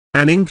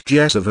An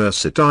inkjet is a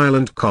versatile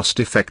and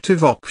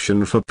cost-effective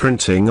option for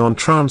printing on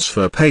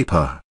transfer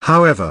paper.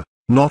 However,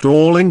 not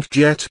all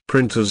inkjet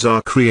printers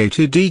are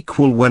created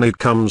equal when it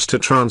comes to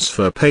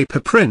transfer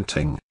paper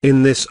printing.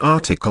 In this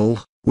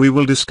article, we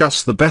will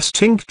discuss the best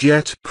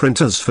inkjet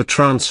printers for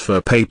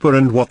transfer paper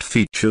and what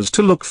features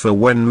to look for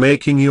when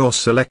making your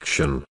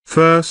selection.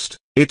 First,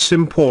 it's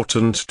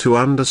important to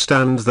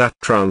understand that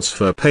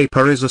transfer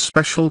paper is a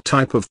special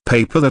type of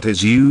paper that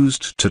is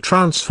used to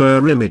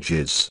transfer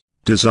images,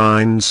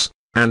 designs,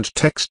 and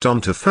text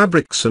onto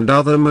fabrics and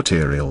other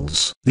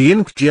materials. The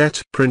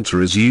inkjet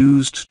printer is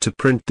used to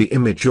print the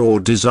image or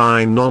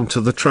design onto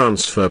the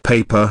transfer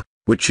paper,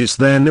 which is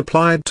then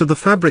applied to the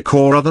fabric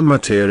or other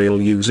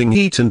material using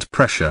heat and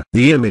pressure.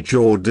 The image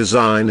or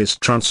design is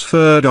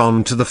transferred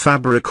onto the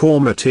fabric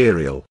or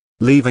material,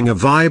 leaving a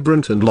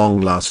vibrant and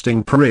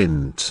long-lasting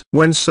print.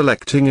 When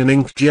selecting an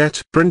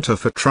inkjet printer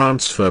for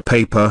transfer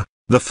paper,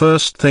 the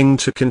first thing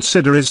to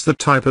consider is the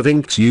type of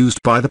inks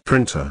used by the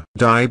printer.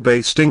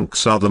 Dye-based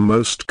inks are the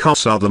most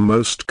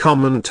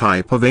common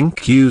type of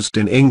ink used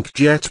in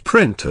inkjet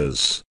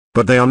printers,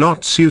 but they are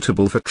not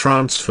suitable for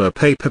transfer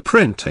paper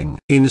printing.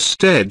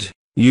 Instead,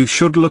 you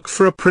should look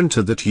for a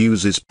printer that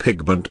uses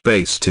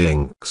pigment-based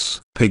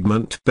inks.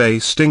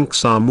 Pigment-based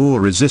inks are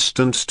more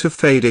resistant to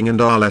fading and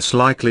are less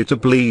likely to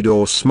bleed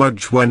or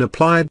smudge when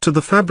applied to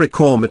the fabric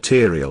or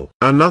material.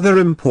 Another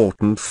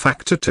important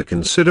factor to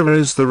consider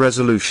is the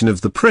resolution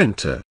of the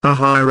printer. A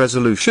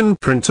high-resolution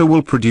printer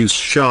will produce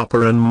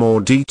sharper and more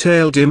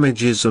detailed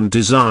images and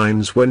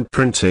designs when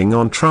printing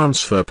on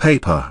transfer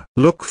paper.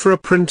 Look for a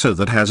printer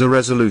that has a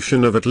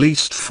resolution of at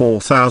least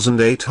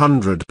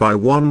 4800 by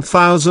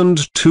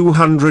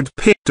 1200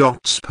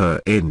 pixels per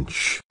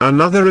inch.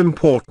 Another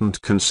important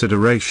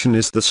consideration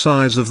is the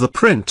size of the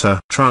printer.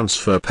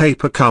 Transfer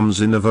paper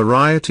comes in a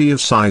variety of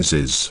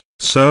sizes,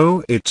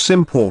 so it's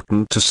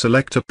important to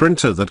select a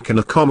printer that can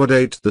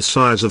accommodate the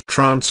size of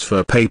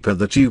transfer paper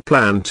that you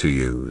plan to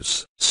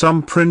use.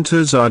 Some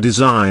printers are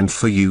designed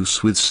for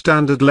use with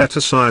standard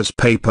letter size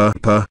paper,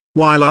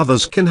 while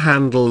others can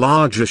handle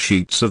larger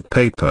sheets of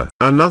paper.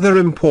 Another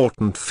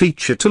important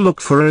feature to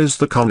look for is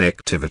the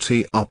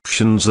connectivity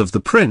options of the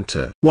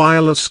printer.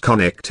 Wireless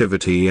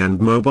connectivity and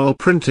mobile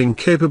printing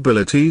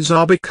capabilities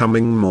are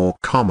becoming more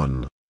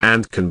common,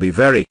 and can be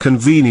very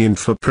convenient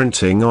for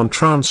printing on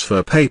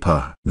transfer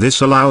paper. This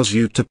allows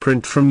you to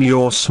print from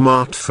your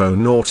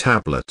smartphone or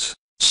tablet,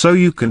 so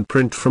you can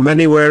print from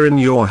anywhere in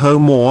your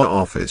home or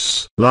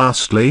office.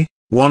 Lastly,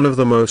 one of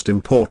the most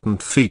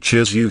important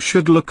features you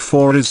should look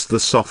for is the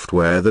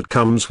software that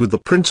comes with the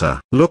printer.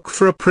 Look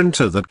for a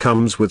printer that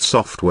comes with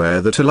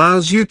software that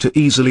allows you to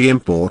easily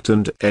import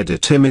and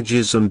edit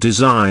images and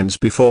designs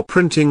before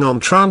printing on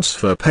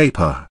transfer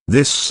paper.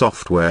 This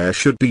software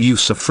should be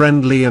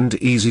user-friendly and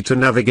easy to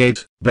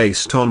navigate.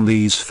 Based on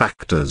these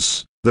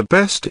factors, the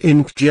best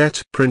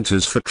inkjet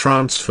printers for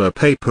transfer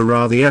paper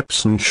are the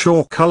Epson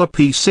SureColor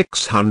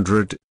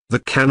P600, the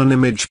Canon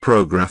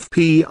ImagePrograph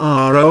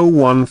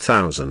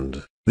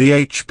PRO1000, the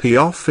HP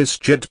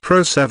OfficeJet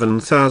Pro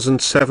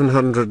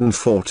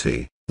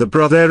 7740, the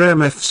Brother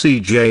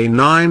MFC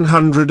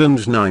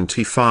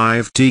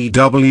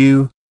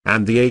J995DW,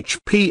 and the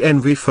HP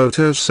Envy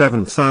Photo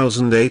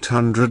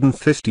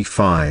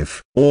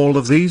 7855. All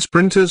of these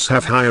printers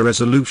have high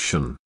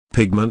resolution,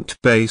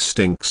 pigment-based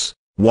inks,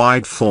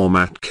 wide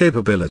format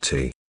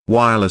capability,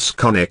 wireless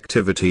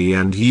connectivity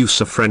and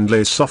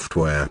user-friendly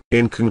software.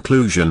 In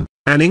conclusion,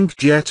 an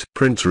inkjet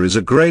printer is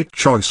a great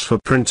choice for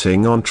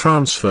printing on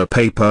transfer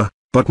paper,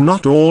 but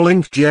not all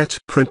inkjet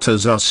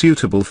printers are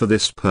suitable for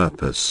this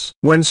purpose.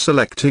 When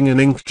selecting an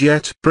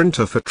inkjet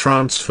printer for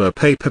transfer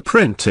paper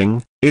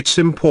printing, it's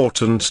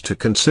important to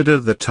consider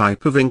the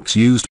type of inks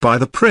used by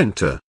the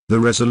printer, the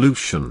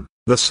resolution,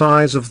 the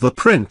size of the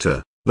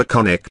printer, the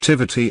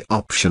connectivity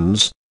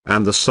options,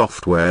 and the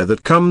software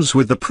that comes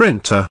with the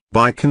printer.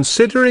 By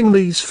considering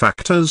these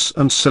factors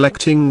and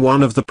selecting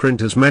one of the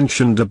printers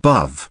mentioned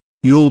above,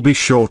 you'll be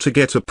sure to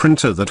get a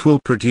printer that will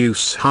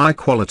produce high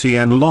quality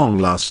and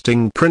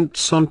long-lasting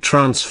prints on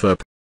transfer